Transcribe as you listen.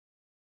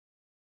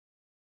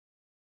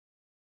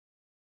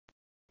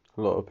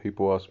A lot of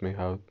people ask me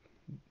how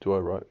do I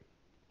write.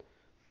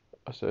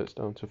 I say it's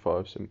down to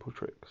 5 simple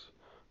tricks.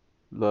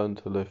 Learn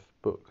to lift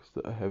books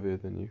that are heavier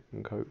than you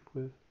can cope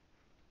with.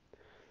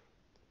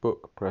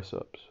 Book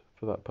press-ups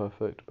for that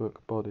perfect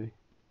book body.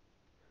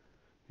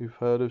 You've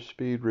heard of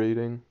speed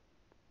reading?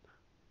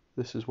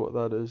 This is what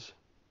that is.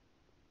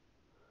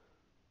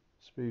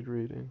 Speed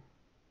reading.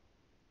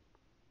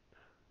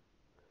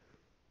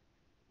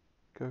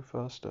 Go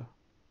faster.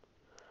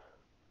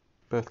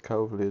 Beth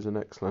Calverley is an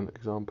excellent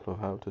example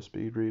of how to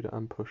speed read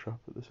and push up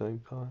at the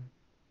same time.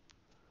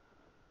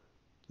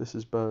 This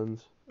is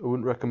Burns. I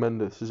wouldn't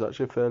recommend this. This is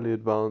actually a fairly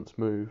advanced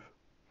move.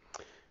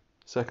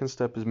 Second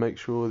step is make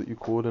sure that you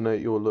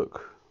coordinate your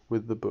look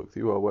with the book that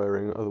you are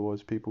wearing,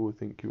 otherwise people will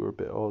think you are a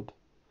bit odd.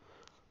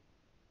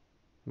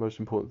 The most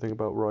important thing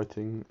about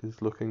writing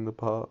is looking the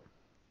part.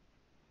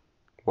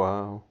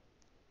 Wow.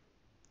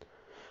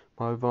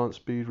 My advanced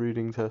speed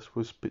reading test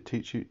was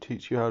teach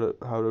you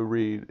how to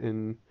read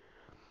in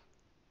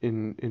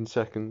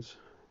seconds.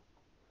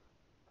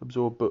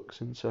 Absorb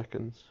books in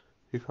seconds.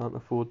 You can't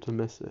afford to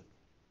miss it.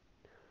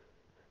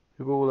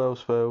 If all else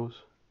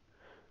fails,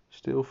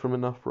 steal from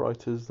enough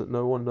writers that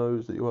no one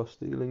knows that you are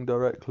stealing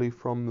directly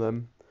from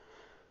them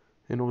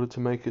in order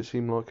to make it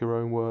seem like your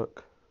own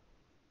work.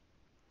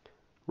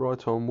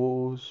 Write on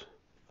walls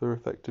for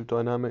effective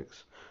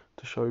dynamics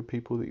to show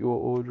people that you're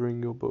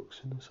ordering your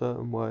books in a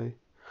certain way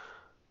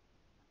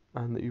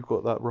and that you've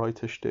got that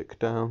writer shtick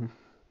down.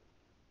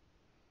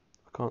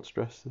 I can't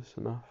stress this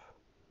enough.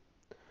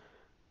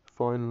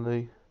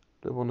 Finally,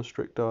 live on a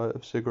strict diet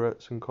of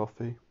cigarettes and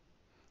coffee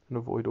and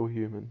avoid all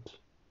humans.